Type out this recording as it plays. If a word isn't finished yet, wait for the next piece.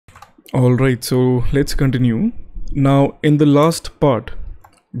All right, so let's continue. Now, in the last part,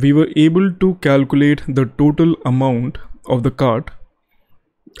 we were able to calculate the total amount of the cart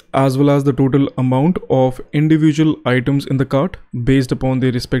as well as the total amount of individual items in the cart based upon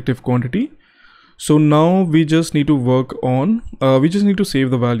their respective quantity. So now we just need to work on, we just need to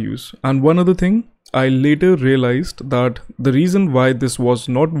save the values. And one other thing, I later realized that the reason why this was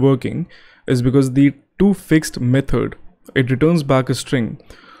not working is because the toFixed method, it returns back a string.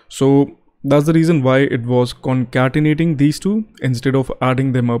 So that's the reason why it was concatenating these two instead of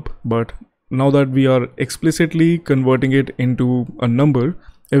adding them up. But now that we are explicitly converting it into a number,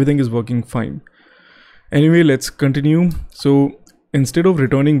 everything is working fine. Anyway, let's continue. So instead of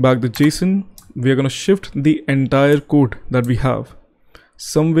returning back the JSON, we are going to shift the entire code that we have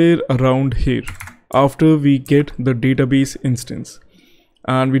somewhere around here after we get the database instance.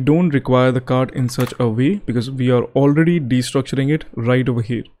 And we don't require the cart in such a way because we are already destructuring it right over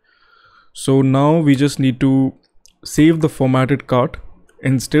here. So now we just need to save the formatted cart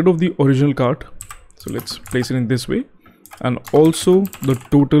instead of the original cart. So let's place it in this way, and also the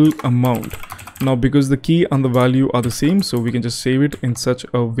total amount. Now because the key and the value are the same, so we can just save it in such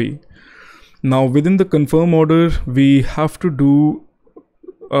a way. Now within the confirm order, we have to do,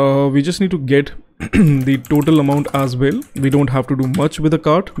 we just need to get the total amount as well. We don't have to do much with the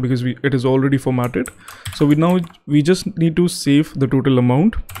cart because it is already formatted. So we just need to save the total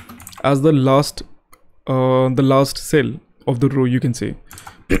amount as the last cell of the row, you can say,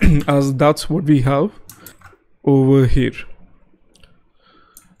 as that's what we have over here,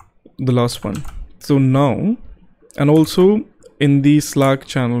 the last one. So now, and also in the Slack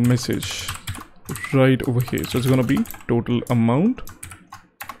channel message right over here, so it's gonna be total amount,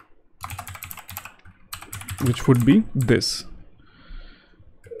 which would be this,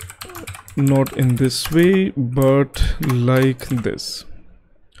 not in this way but like this.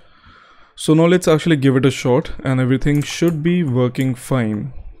 So now let's actually give it a shot and everything should be working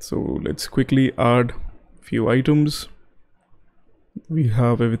fine. So let's quickly add few items. We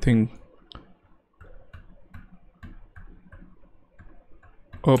have everything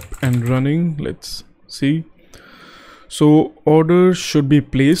up and running. Let's see. So order should be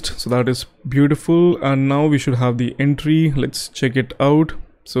placed, so that is beautiful. And now we should have the entry. Let's check it out.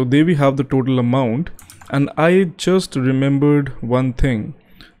 So there we have the total amount, and I just remembered one thing,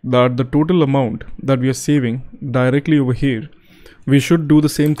 that the total amount that we are saving directly over here, we should do the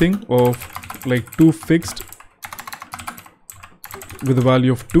same thing of like toFixed with a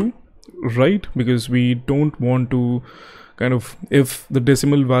value of 2, right? Because we don't want to kind of, if the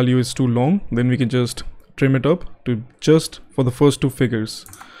decimal value is too long, then we can just trim it up to just for the first 2 figures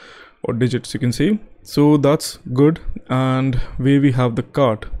or digits, you can say. So that's good. And where we have the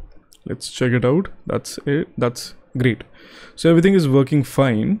cart, let's check it out. That's it. That's great. So everything is working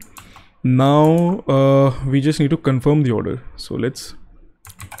fine. Now we just need to confirm the order. So let's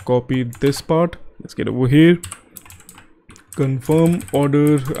copy this part. Let's get over here, confirm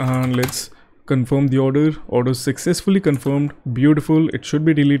order, and let's confirm the order. Order successfully confirmed. Beautiful. It should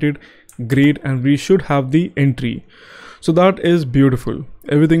be deleted. Great. And we should have the entry. So that is beautiful.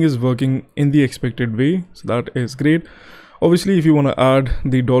 Everything is working in the expected way. So that is great. Obviously, if you want to add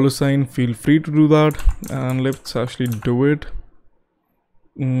the $, feel free to do that. And let's actually do it.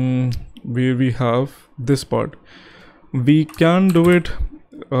 Where we have this part, we can do it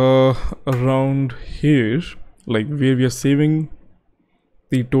around here, like where we are saving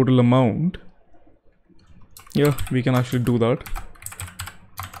the total amount. Yeah, we can actually do that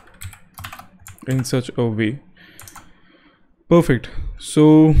in such a way. Perfect.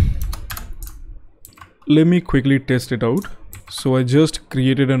 So let me quickly test it out. So I just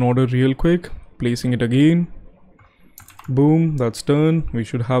created an order real quick, placing it again. Boom, that's done. We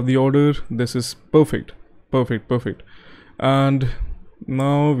should have the order. This is perfect. Perfect. And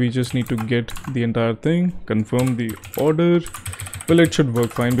now we just need to get the entire thing, confirm the order. Well, it should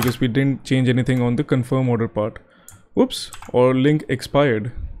work fine because we didn't change anything on the confirm order part. Whoops, or link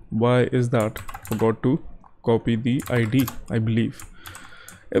expired. Why is that? Forgot to copy the ID, I believe.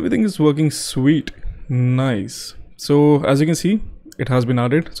 Everything is working sweet. Nice. So as you can see, it has been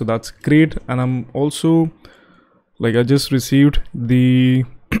added. So that's great. And I'm also, like, I just received the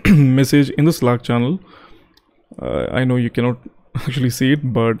message in the Slack channel. I know you cannot actually see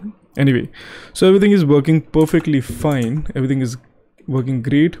it, but anyway, so everything is working perfectly fine. Everything is working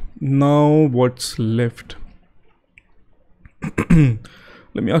great. Now what's left?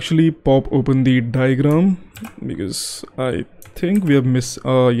 Let me actually pop open the diagram because I think we have missed,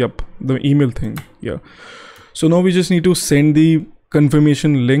 yep, the email thing. Yeah. So now we just need to send the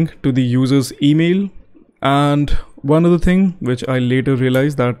confirmation link to the user's email. And one other thing which I later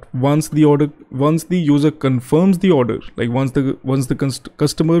realized, that once the user confirms the order, like once the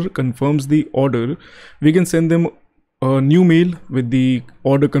customer confirms the order, we can send them a new mail with the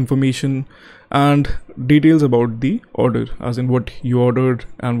order confirmation and details about the order, as in what you ordered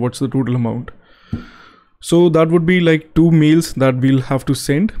and what's the total amount. So that would be like 2 mails that we'll have to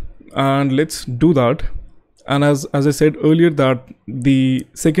send, and let's do that. And as I said earlier, that the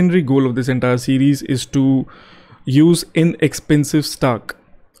secondary goal of this entire series is to use inexpensive stack.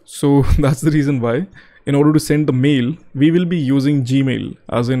 So that's the reason why, in order to send the mail, we will be using Gmail,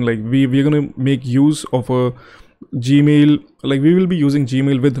 as in like we're gonna make use of a Gmail, like we will be using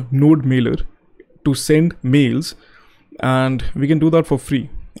Gmail with Node Mailer to send mails, and we can do that for free.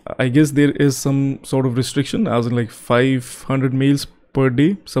 I guess there is some sort of restriction, as in like 500 mails per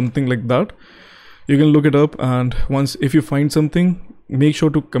day, something like that. You can look it up, and once if you find something, make sure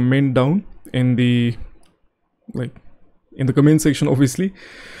to comment down in the comment section, obviously.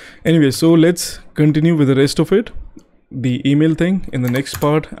 Anyway, so let's continue with the rest of it, the email thing, in the next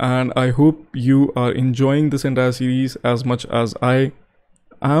part. And I hope you are enjoying this entire series as much as I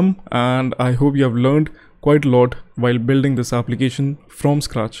am, and I hope you have learned quite a lot while building this application from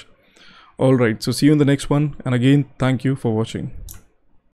scratch. All right, so see you in the next one, and again, thank you for watching.